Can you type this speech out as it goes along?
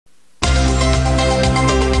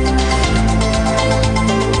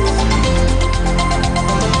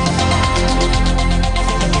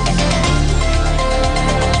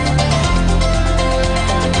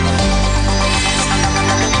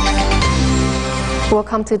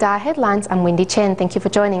Welcome to DaAi Headlines. I'm Wendy Chen. Thank you for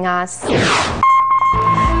joining us.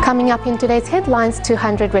 Coming up in today's headlines,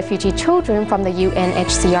 200 refugee children from the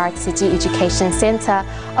UNHCR Tzu Chi Education Center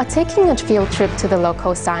are taking a field trip to the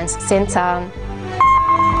local science center.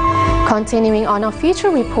 Continuing on our future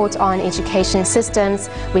report on education systems,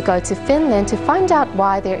 we go to Finland to find out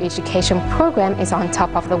why their education program is on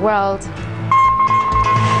top of the world.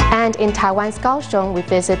 And in Taiwan's Kaohsiung, we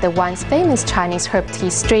visit the once famous Chinese herb tea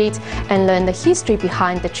street and learn the history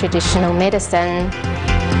behind the traditional medicine.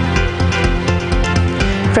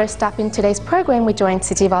 First up in today's program, we join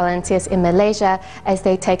Tzu Chi volunteers in Malaysia as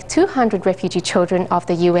they take 200 refugee children of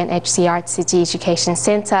the UNHCR Tzu Chi Education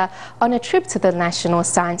Center on a trip to the National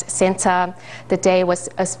Science Center. The day was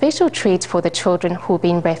a special treat for the children who've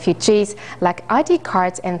been refugees, like ID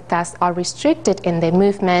cards, and thus are restricted in their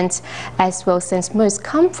movement. As well, since most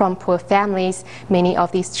come from poor families, many of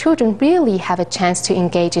these children really have a chance to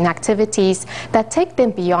engage in activities that take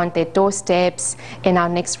them beyond their doorsteps. In our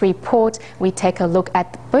next report, we take a look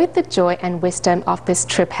at both the joy and wisdom of this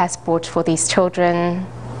trip has brought for these children.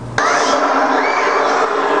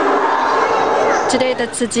 Today, the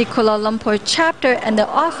Tzu Chi Kuala Lumpur chapter and the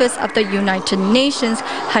Office of the United Nations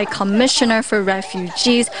High Commissioner for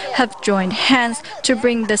Refugees have joined hands to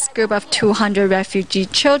bring this group of 200 refugee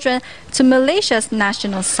children to Malaysia's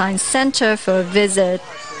National Science Center for a visit.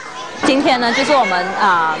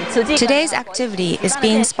 Today's activity is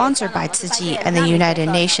being sponsored by Tzu Chi and the United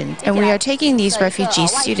Nations, and we are taking these refugee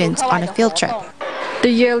students on a field trip. The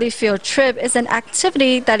yearly field trip is an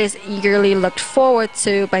activity that is eagerly looked forward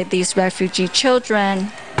to by these refugee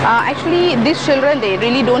children. Actually, these children, they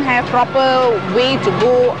really don't have proper way to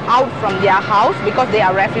go out from their house because they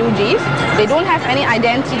are refugees. They don't have any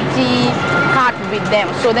identity card with them,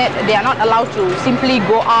 so that they are not allowed to simply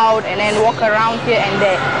go out and then walk around here and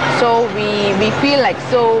there. So we feel like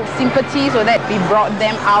so sympathy, so that we brought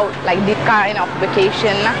them out like this kind of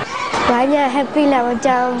vacation.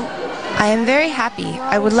 I am very happy.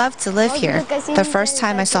 I would love to live here. The first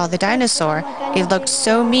time I saw the dinosaur, it looked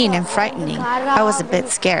so mean and frightening. I was a bit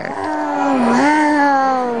scared.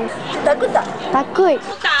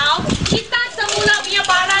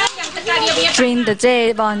 During the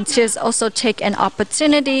day, volunteers also take an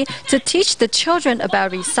opportunity to teach the children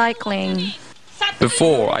about recycling.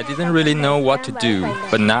 Before, I didn't really know what to do,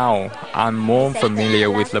 but now I'm more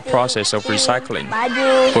familiar with the process of recycling.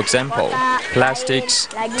 For example, plastics,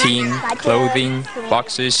 tin, clothing,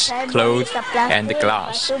 boxes, clothes, and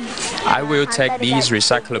glass. I will take these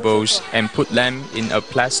recyclables and put them in a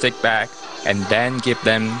plastic bag and then give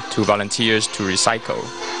them to volunteers to recycle.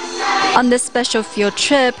 On this special field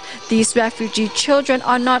trip, these refugee children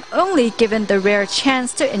are not only given the rare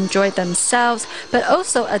chance to enjoy themselves, but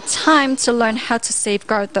also a time to learn how to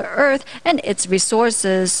safeguard the earth and its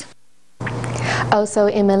resources. Also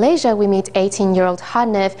in Malaysia, we meet 18-year-old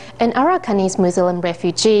Hanif, an Arakanese Muslim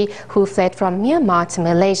refugee who fled from Myanmar to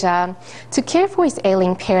Malaysia. To care for his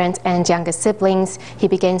ailing parents and younger siblings, he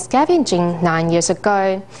began scavenging 9 years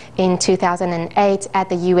ago. In 2008, at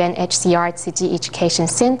the UNHCR Tzu Chi Education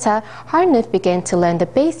Center, Hanif began to learn the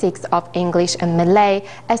basics of English and Malay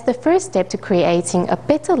as the first step to creating a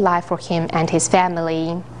better life for him and his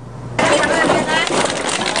family.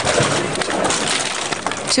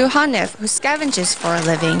 To Hanif, who scavenges for a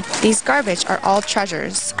living, these garbage are all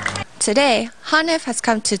treasures. Today, Hanif has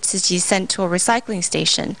come to Tzu Chi Central Recycling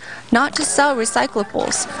Station, not to sell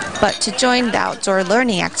recyclables, but to join the outdoor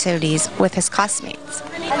learning activities with his classmates.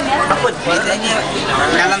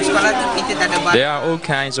 There are all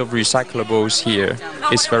kinds of recyclables here.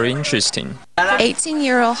 It's very interesting.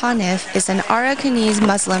 18-year-old Hanif is an Arakanese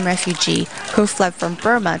Muslim refugee who fled from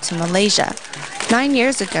Burma to Malaysia. 9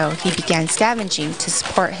 years ago, he began scavenging to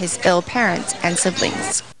support his ill parents and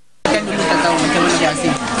siblings.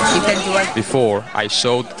 Before, I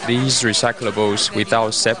sold these recyclables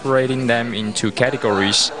without separating them into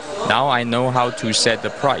categories. Now I know how to set the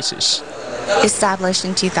prices. Established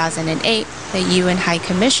in 2008, the UN High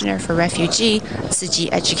Commissioner for Refugee Tzu Chi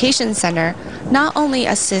Education Center not only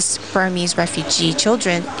assists Burmese refugee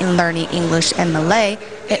children in learning English and Malay,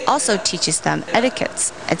 it also teaches them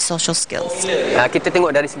etiquettes and social skills.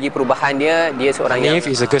 Neve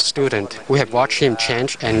is a good student. We have watched him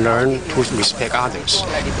change and learn to respect others.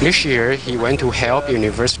 This year, he went to help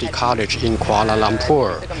University College in Kuala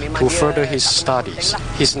Lumpur to further his studies.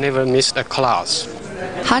 He's never missed a class.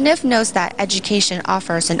 Hanif knows that education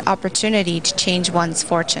offers an opportunity to change one's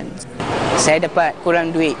fortunes.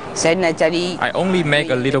 I only make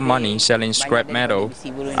a little money selling scrap metal.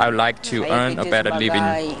 I like to earn a better living.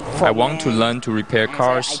 I want to learn to repair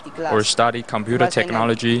cars or study computer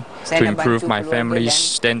technology to improve my family's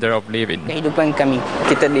standard of living.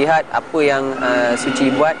 Kita lihat apa yang Suci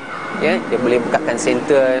buat, dia boleh bukakan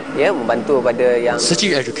center, membantu pada yang.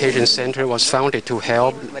 Suci Education Center was founded to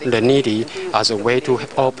help the needy as a way to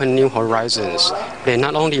open new horizons. They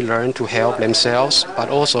not only learn to help themselves, but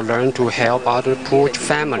also learn to help other poor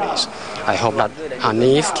families. I hope that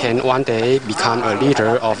Hanif can one day become a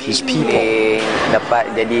leader of his people.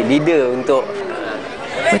 Dapat jadi leader untuk.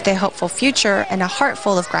 With a hopeful future and a heart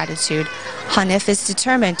full of gratitude, Hanif is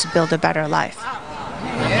determined to build a better life.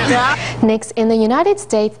 Next, in the United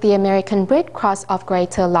States, the American Red Cross of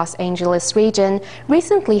Greater Los Angeles region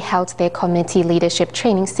recently held their community leadership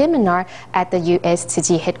training seminar at the U.S. Tzu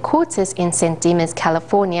Chi headquarters in San Dimas,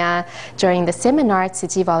 California. During the seminar, Tzu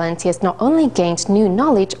Chi volunteers not only gained new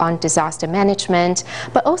knowledge on disaster management,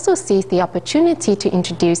 but also seized the opportunity to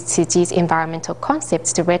introduce Tzu Chi's environmental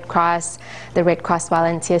concepts to Red Cross. The Red Cross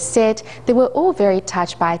volunteers said they were all very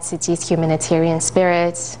touched by Tzu Chi's humanitarian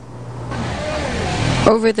spirit.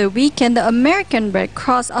 Over the weekend, the American Red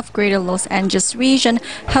Cross of Greater Los Angeles region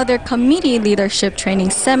held their community leadership training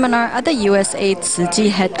seminar at the USAID Tzu Chi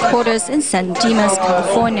headquarters in San Dimas,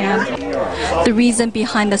 California. The reason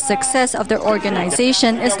behind the success of their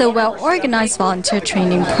organization is the well-organized volunteer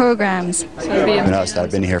training programs. Us that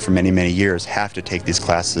have been here for many, many years have to take these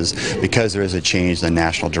classes because there is a change in the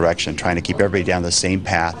national direction, trying to keep everybody down the same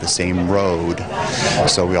path, the same road,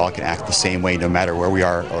 so we all can act the same way no matter where we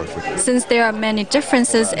are. Since there are many differences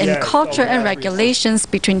in culture and regulations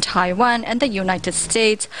between Taiwan and the United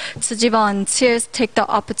States, Tzu Chi volunteers take the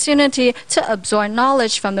opportunity to absorb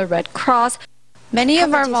knowledge from the Red Cross. Many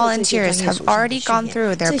of our volunteers have already gone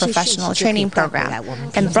through their professional training program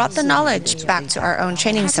and brought the knowledge back to our own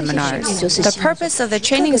training seminars. The purpose of the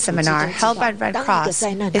training seminar held by Red Cross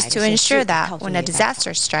is to ensure that when a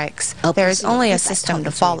disaster strikes, there is only a system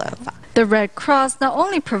to follow. The Red Cross not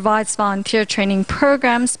only provides volunteer training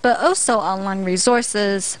programs, but also online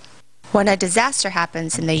resources. When a disaster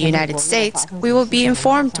happens in the United States, we will be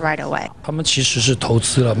informed right away.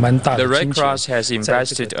 The Red Cross has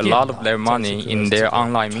invested a lot of their money in their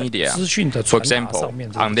online media. For example,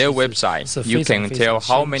 on their website, you can tell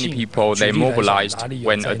how many people they mobilized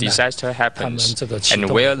when a disaster happens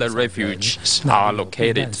and where the refugees are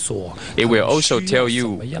located. It will also tell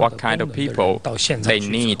you what kind of people they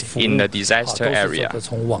need in the disaster area.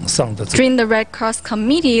 During the Red Cross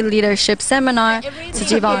Committee Leadership Seminar, Tzu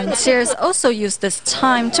Chi volunteers also use this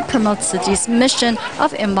time to promote Tzu Chi's mission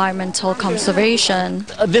of environmental conservation.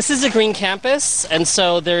 This is a green campus, and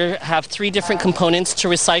so there have 3 different components to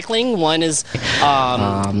recycling. One is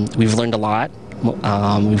we've learned a lot.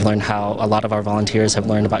 We've learned how a lot of our volunteers have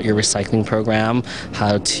learned about your recycling program,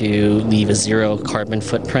 how to leave a zero carbon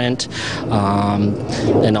footprint,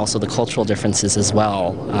 and also the cultural differences as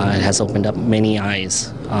well. It has opened up many eyes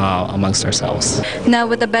amongst ourselves. Now,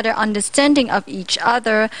 with a better understanding of each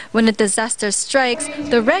other, when a disaster strikes,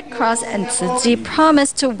 the Red Cross and Tzu Chi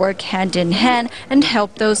promise to work hand in hand and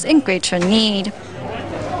help those in greater need.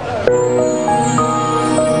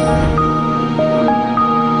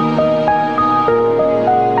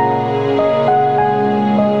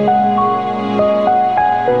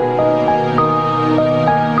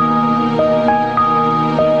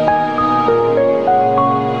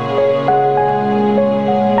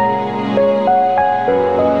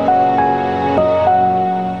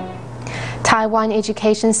 Taiwan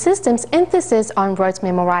education system's emphasis on rote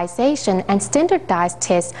memorization and standardized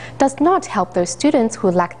tests does not help those students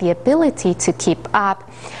who lack the ability to keep up.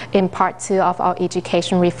 In part 2 of our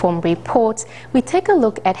education reform report, we take a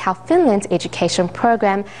look at how Finland's education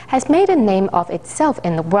program has made a name of itself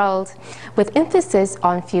in the world, with emphasis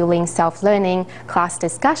on fueling self-learning, class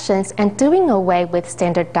discussions, and doing away with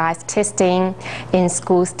standardized testing. In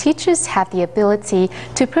schools, teachers have the ability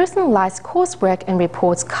to personalize coursework and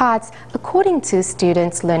report cards according to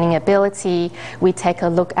students' learning ability. We take a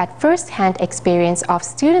look at first-hand experience of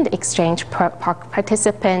student exchange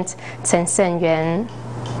participant Chen Senyuan.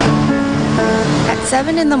 At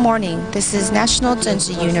 7 in the morning, this is National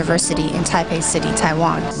Zhengzhi University in Taipei City,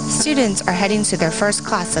 Taiwan. Students are heading to their first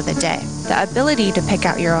class of the day. The ability to pick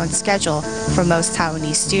out your own schedule for most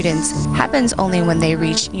Taiwanese students happens only when they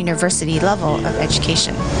reach university level of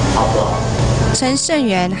education. Chen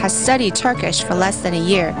Senyuan has studied Turkish for less than a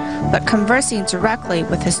year, but conversing directly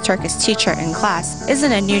with his Turkish teacher in class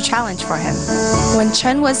isn't a new challenge for him. When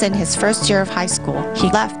Chen was in his first year of high school, he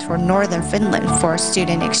left for northern Finland for a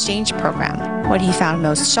student exchange program. What he found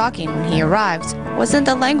most shocking when he arrived wasn't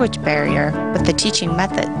the language barrier, but the teaching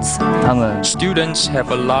methods. Students have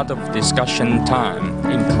a lot of discussion time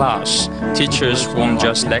in class. Teachers won't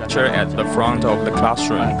just lecture at the front of the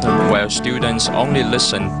classroom, while students only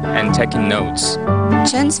listen and taking notes.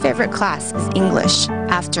 Jen's favorite class is English.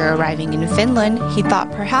 After arriving in Finland, he thought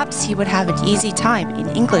perhaps he would have an easy time in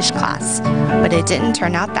English class, but it didn't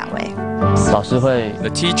turn out that way.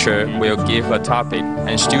 The teacher will give a topic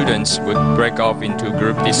and students would break off into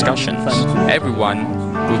group discussions. Everyone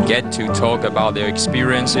would get to talk about their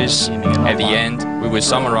experiences. At the end, we will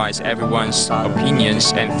summarize everyone's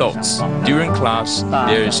opinions and thoughts. During class,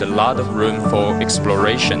 there is a lot of room for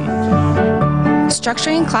exploration.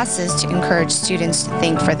 Structuring classes to encourage students to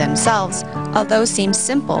think for themselves, although seems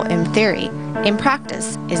simple in theory, in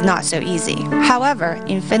practice is not so easy. However,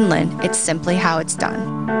 in Finland, it's simply how it's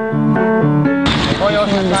done.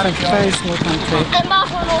 Finland is a very small country,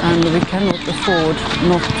 and we cannot afford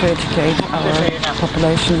not to educate our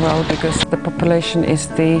population well, because the population is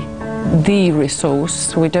the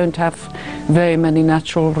resource. We don't have very many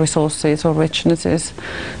natural resources or richnesses,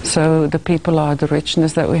 so the people are the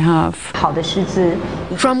richness that we have.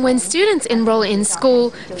 From when students enroll in school,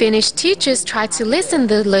 Finnish teachers try to lessen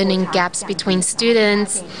the learning gaps between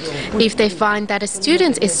students. If they find that a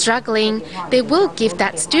student is struggling, they will give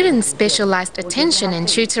that student specialized attention and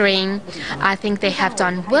tutoring. I think they have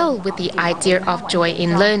done well with the idea of joy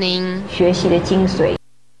in learning.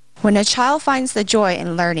 When a child finds the joy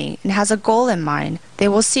in learning and has a goal in mind, they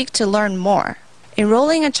will seek to learn more.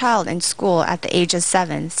 Enrolling a child in school at the age of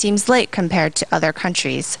 7 seems late compared to other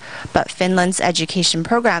countries, but Finland's education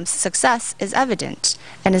program's success is evident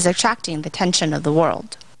and is attracting the attention of the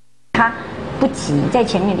world.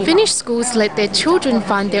 Finnish schools let their children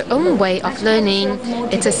find their own way of learning.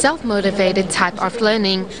 It's a self-motivated type of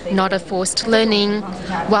learning, not a forced learning.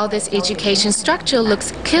 While this education structure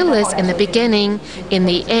looks careless in the beginning, in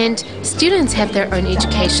the end, students have their own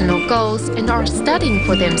educational goals and are studying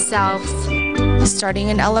for themselves. Starting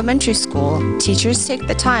in elementary school, teachers take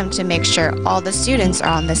the time to make sure all the students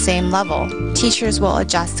are on the same level. Teachers will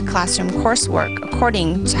adjust classroom coursework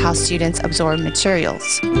according to how students absorb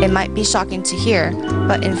materials. It might be shocking to hear,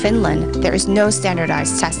 but in Finland, there is no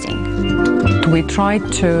standardized testing. We try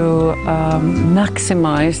to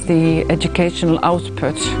maximize the educational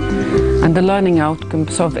output and the learning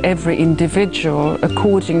outcomes of every individual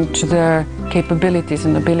according to their capabilities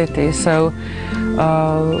and abilities. So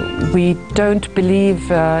we don't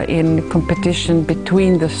believe in competition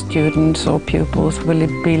between the students or pupils. We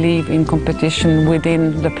believe in competition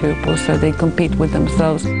within the pupils, so they compete with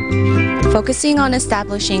themselves. Focusing on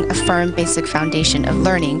establishing a firm basic foundation of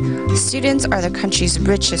learning, students are the country's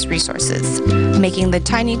richest resources, making the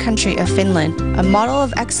tiny country of Finland a model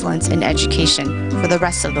of excellence in education for the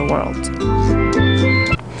rest of the world.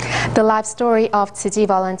 The life story of Tzu Chi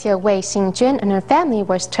volunteer Wei Xingjun and her family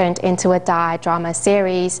was turned into a DaAi drama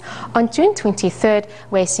series. On June 23rd,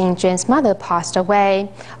 Wei Xingjun's mother passed away.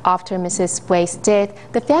 After Mrs. Wei's death,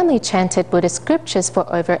 the family chanted Buddhist scriptures for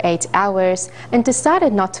over 8 hours and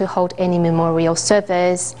decided not to hold any memorial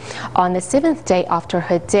service. On the 7th day after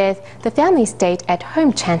her death, the family stayed at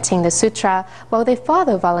home chanting the sutra, while their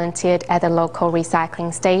father volunteered at the local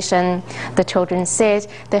recycling station. The children said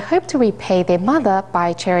they hope to repay their mother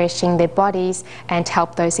by cherishing their bodies and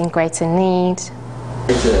help those in greater need.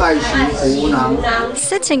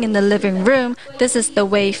 Sitting in the living room, this is the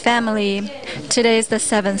Wei family. Today is the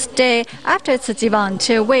 7th day after Tzu Chi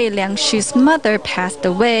volunteer Wei Liangshu's mother passed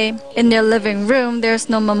away. In their living room, there's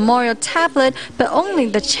no memorial tablet, but only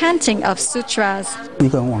the chanting of sutras.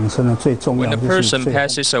 When a person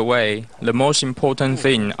passes away, the most important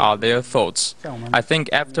thing are their thoughts. I think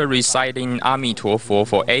after reciting Amitofo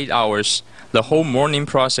for 8 hours, the whole mourning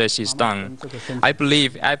process is done. I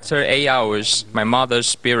believe after 8 hours, my mother's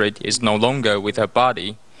spirit is no longer with her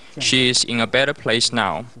body. She is in a better place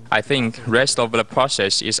now. I think rest of the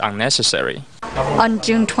process is unnecessary. On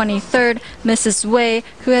June 23rd, Mrs. Wei,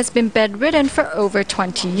 who has been bedridden for over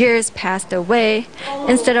 20 years, passed away.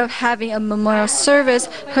 Instead of having a memorial service,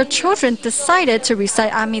 her children decided to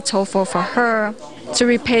recite Amitofo for her. To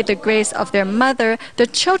repay the grace of their mother, the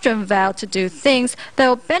children vowed to do things that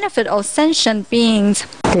will benefit all sentient beings.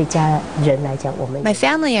 My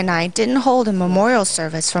family and I didn't hold a memorial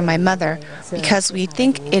service for my mother because we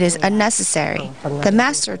think it is unnecessary. The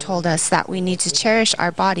master told us that we need to cherish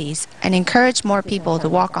our bodies and encourage more people to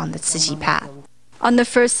walk on the Tzu Chi path. On the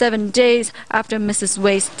first 7 days after Mrs.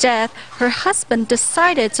 Wei's death, her husband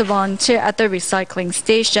decided to volunteer at the recycling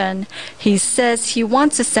station. He says he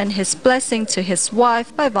wants to send his blessing to his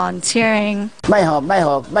wife by volunteering.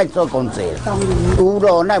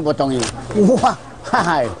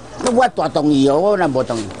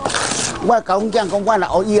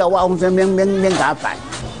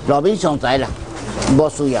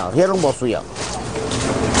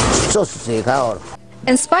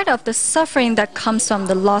 In spite of the suffering that comes from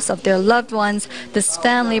the loss of their loved ones, this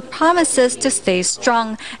family promises to stay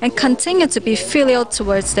strong and continue to be filial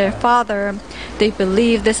towards their father. They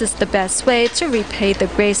believe this is the best way to repay the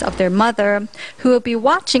grace of their mother, who will be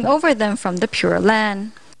watching over them from the Pure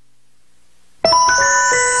Land.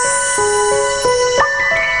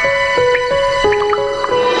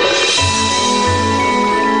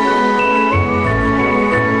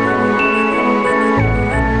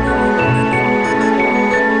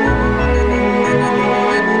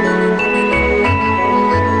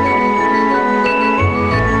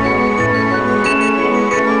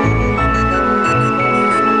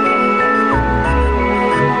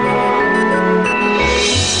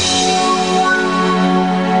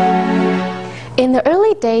 In the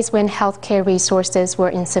early days when healthcare resources were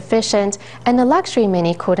insufficient and a luxury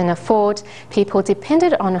many couldn't afford, people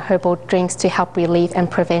depended on herbal drinks to help relieve and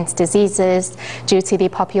prevent diseases. Due to the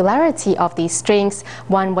popularity of these drinks,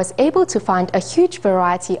 one was able to find a huge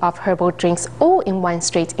variety of herbal drinks all in one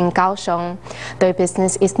street in Kaohsiung. Though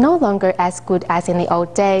business is no longer as good as in the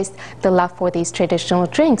old days, the love for these traditional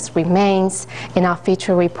drinks remains. In our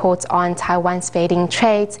feature report on Taiwan's fading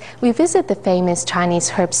trades, we visit the famous Chinese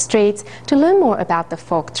herb street to learn more about the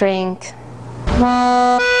folk drink. In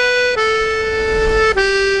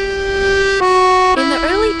the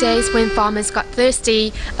early days when farmers got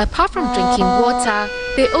thirsty, apart from drinking water,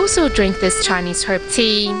 they also drink this Chinese herb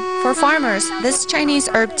tea. For farmers, this Chinese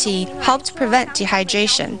herb tea helped prevent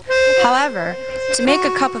dehydration. However, to make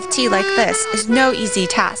a cup of tea like this is no easy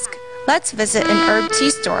task. Let's visit an herb tea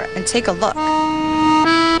store and take a look.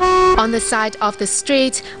 On the side of the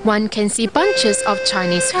street, one can see bunches of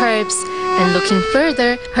Chinese herbs, and looking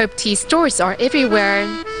further, herb tea stores are everywhere.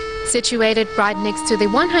 Situated right next to the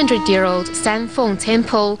 100-year-old Sanfeng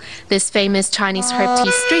Temple, this famous Chinese herb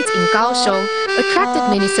tea street in Kaohsiung attracted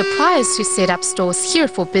many suppliers who set up stores here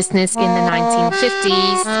for business in the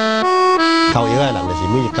 1950s.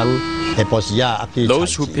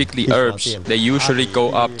 Those who pick the herbs, they usually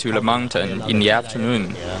go up to the mountain in the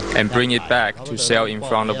afternoon and bring it back to sell in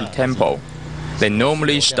front of the temple. They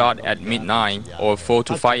normally start at midnight or 4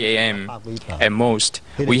 to 5 a.m. At most,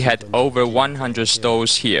 we had over 100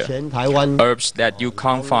 stores here. Herbs that you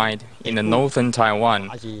can't find in the northern Taiwan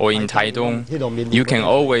or in Taidong, you can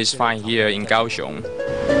always find here in Kaohsiung.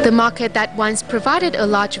 The market that once provided a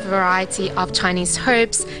large variety of Chinese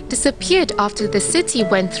herbs disappeared after the city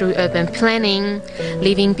went through urban planning,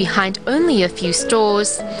 leaving behind only a few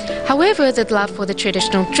stores. However, the love for the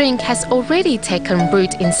traditional drink has already taken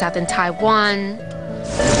root in southern Taiwan.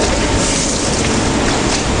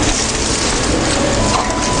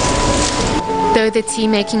 Though the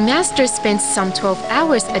tea-making master spends some 12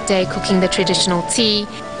 hours a day cooking the traditional tea,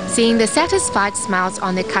 seeing the satisfied smiles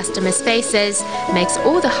on the customers' faces makes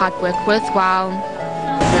all the hard work worthwhile.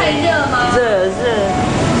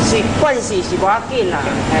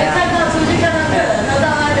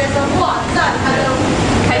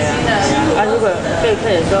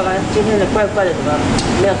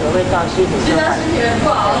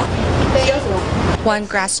 One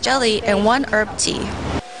grass jelly and one herb tea.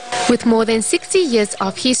 With more than 60 years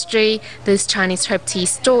of history, this Chinese herb tea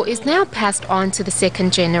store is now passed on to the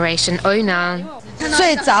second generation owner. In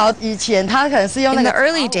the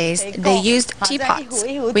early days, they used teapots.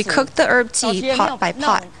 We cooked the herb tea pot by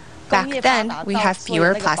pot. Back then, we had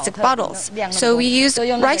fewer plastic bottles, so we used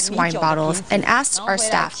rice wine bottles and asked our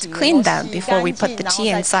staff to clean them before we put the tea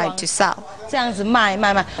inside to sell.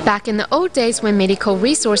 Back in the old days when medical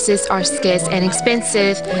resources are scarce and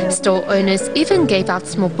expensive, store owners even gave out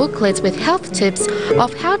small booklets with health tips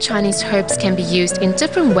of how Chinese herbs can be used in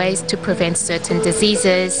different ways to prevent certain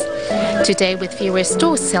diseases. Today, with fewer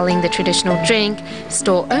stores selling the traditional drink,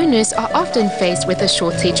 store owners are often faced with a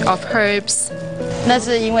shortage of herbs.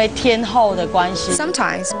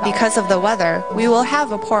 Sometimes, because of the weather, we will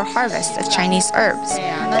have a poor harvest of Chinese herbs,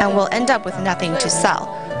 and we'll end up with nothing to sell.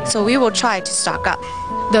 So we will try to stock up.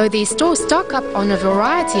 Though these stores stock up on a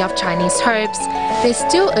variety of Chinese herbs, they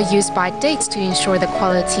still are used by dates to ensure the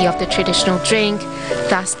quality of the traditional drink.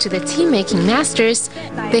 Thus, to the tea-making masters,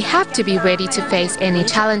 they have to be ready to face any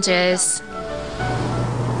challenges.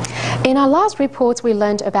 In our last report, we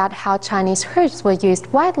learned about how Chinese herbs were used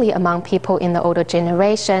widely among people in the older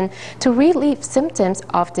generation to relieve symptoms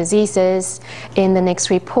of diseases. In the next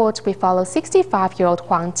report, we follow 65-year-old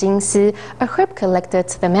Huang Jingsi, a herb collector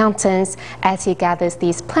to the mountains, as he gathers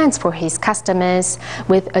these plants for his customers.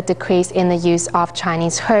 With a decrease in the use of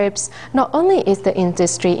Chinese herbs, not only is the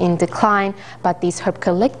industry in decline, but these herb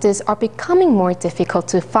collectors are becoming more difficult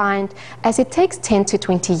to find, as it takes 10 to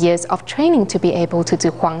 20 years of training to be able to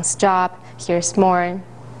do Huang's job. Here's more.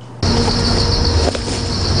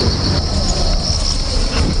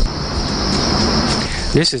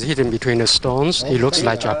 This is hidden between the stones. It looks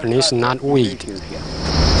like Japanese knotweed.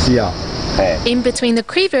 In between the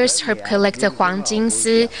crevices, herb collector Huang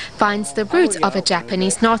Jingsi finds the roots of a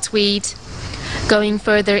Japanese knotweed. Going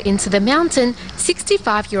further into the mountain,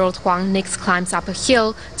 65-year-old Huang next climbs up a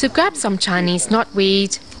hill to grab some Chinese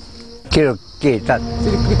knotweed.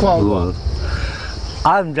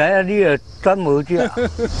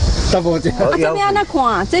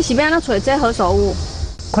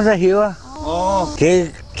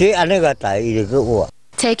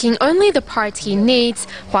 Taking only the part he needs,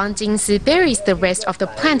 Huang Jingsi buries the rest of the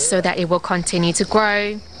plant so that it will continue to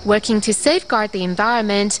grow. Working to safeguard the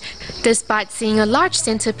environment, despite seeing a large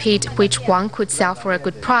centipede which Huang could sell for a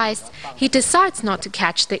good price, he decides not to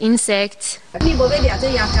catch the insect.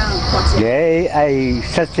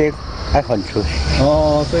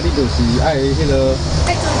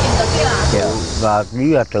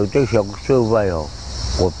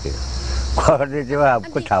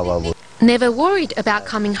 Never worried about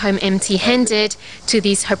coming home empty-handed, to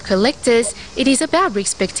these herb collectors, it is about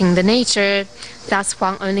respecting the nature. Thus,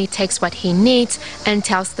 Huang only takes what he needs and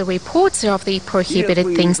tells the reporter of the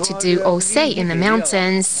prohibited things to do or say in the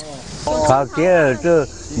mountains.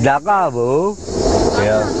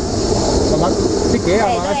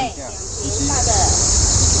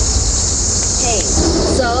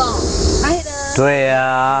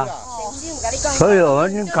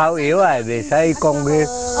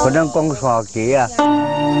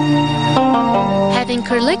 Having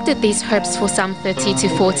collected these herbs for some 30 to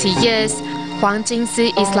 40 years, Huang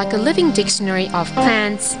Jingsi is like a living dictionary of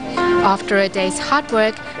plants. After a day's hard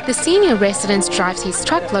work, the senior resident drives his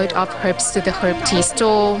truckload of herbs to the herb tea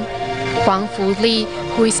store. Huang Fu Li,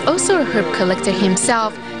 who is also a herb collector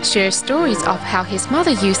himself, shares stories of how his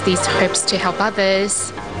mother used these herbs to help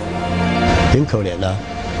others.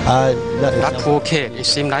 That poor kid, it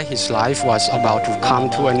seemed like his life was about to come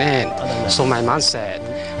to an end. So my mom said,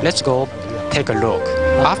 let's go take a look.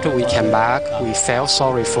 After we came back, we felt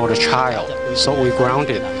sorry for the child. So we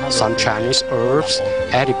grounded some Chinese herbs,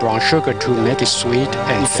 added brown sugar to make it sweet,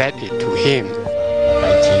 and fed it to him.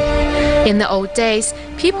 In the old days,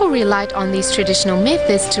 people relied on these traditional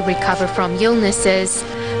methods to recover from illnesses.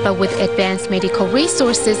 But with advanced medical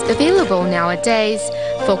resources available nowadays,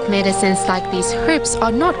 folk medicines like these herbs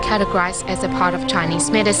are not categorized as a part of Chinese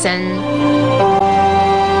medicine.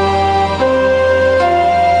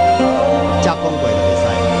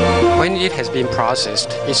 When it has been processed,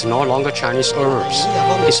 it's no longer Chinese herbs.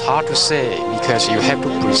 It's hard to say because you have to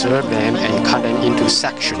preserve them and cut them into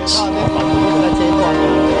sections.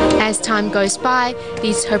 As time goes by,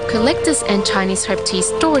 these herb collectors and Chinese herb tea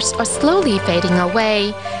stores are slowly fading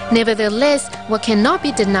away. Nevertheless, what cannot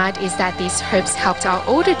be denied is that these herbs helped our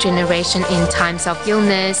older generation in times of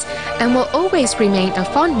illness and will always remain a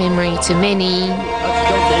fond memory to many.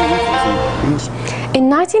 In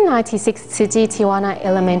 1996, Tzu Tijuana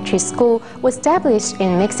Elementary School was established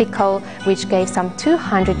in Mexico, which gave some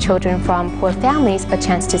 200 children from poor families a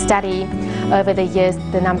chance to study. Over the years,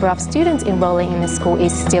 the number of students enrolling in the school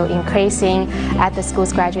is still increasing. At the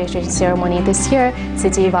school's graduation ceremony this year,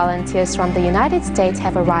 Tzu volunteers from the United States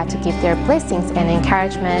have arrived to give their blessings and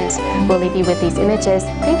encouragement. We'll leave you with these images.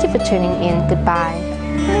 Thank you for tuning in.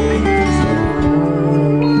 Goodbye.